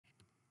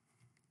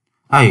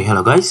Hi,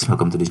 hello guys,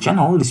 welcome to this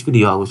channel. This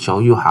video I will show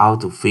you how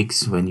to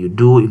fix when you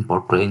do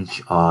import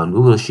range on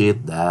Google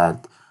Sheet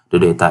that the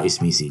data is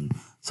missing.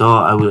 So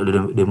I will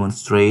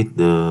demonstrate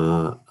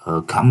the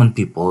common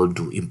people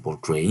do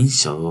import range.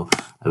 So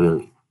I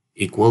will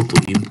equal to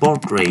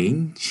import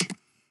range,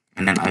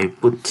 and then I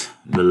put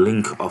the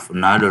link of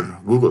another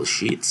Google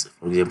Sheets,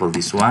 for example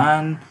this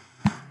one,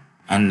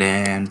 and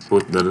then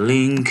put the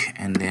link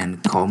and then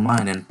comma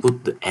and then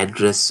put the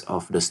address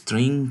of the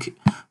string.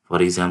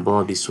 For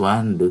example this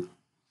one, the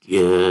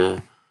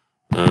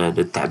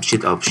tab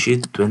sheet of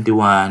sheet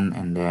 21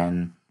 and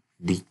then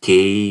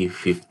decay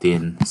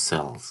 15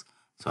 cells.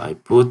 So I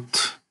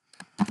put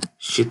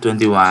sheet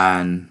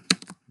 21,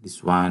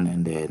 this one,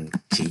 and then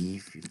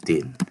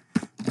G15,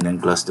 and then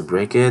close the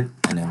bracket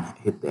and then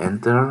hit the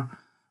enter.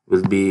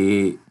 Will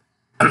be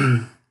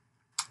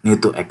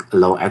need to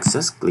allow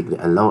access. Click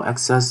the allow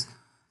access.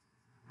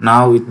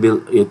 Now it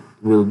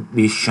will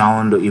be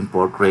shown the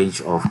import range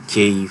of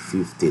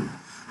K15.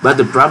 But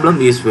the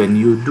problem is when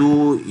you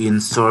do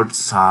insert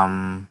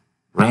some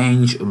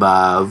range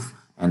above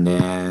and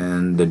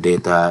then the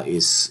data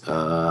is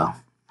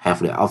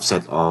have the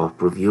offset of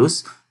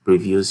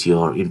previous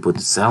your input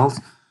cells.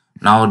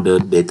 Now the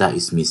data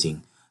is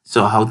missing.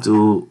 So how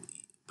to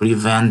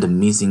prevent the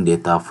missing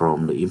data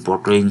from the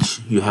import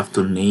range? You have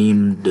to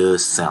name the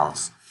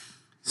cells.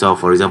 So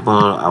for example,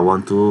 I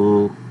want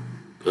to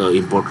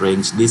import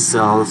range these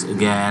cells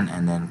again,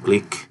 and then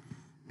click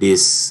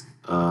this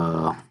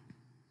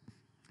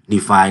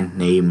define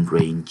name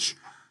range,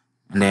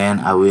 and then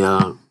I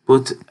will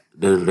put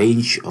the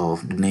range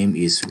of the name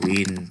is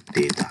win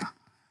data,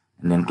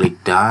 and then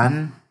click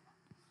done,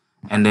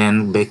 and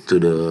then back to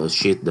the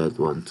sheet that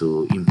want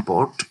to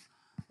import,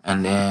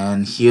 and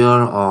then here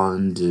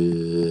on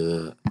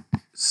the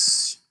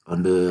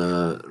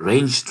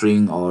range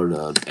string or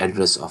the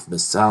address of the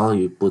cell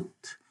you put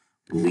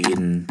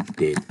win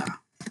data.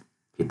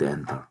 Hit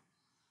enter.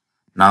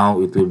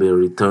 Now it will be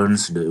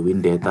returns the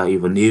win data.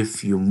 Even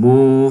if you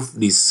move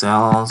these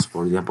cells,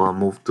 for example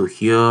move to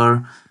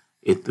here,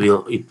 it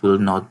will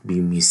not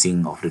be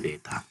missing of the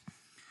data.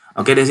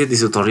 Okay, that's it, this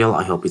tutorial.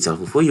 I hope it's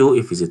helpful for you.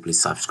 If it's please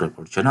subscribe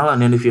our channel,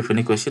 and then if you have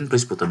any question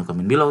please put on the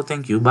comment below.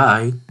 Thank you,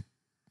 bye.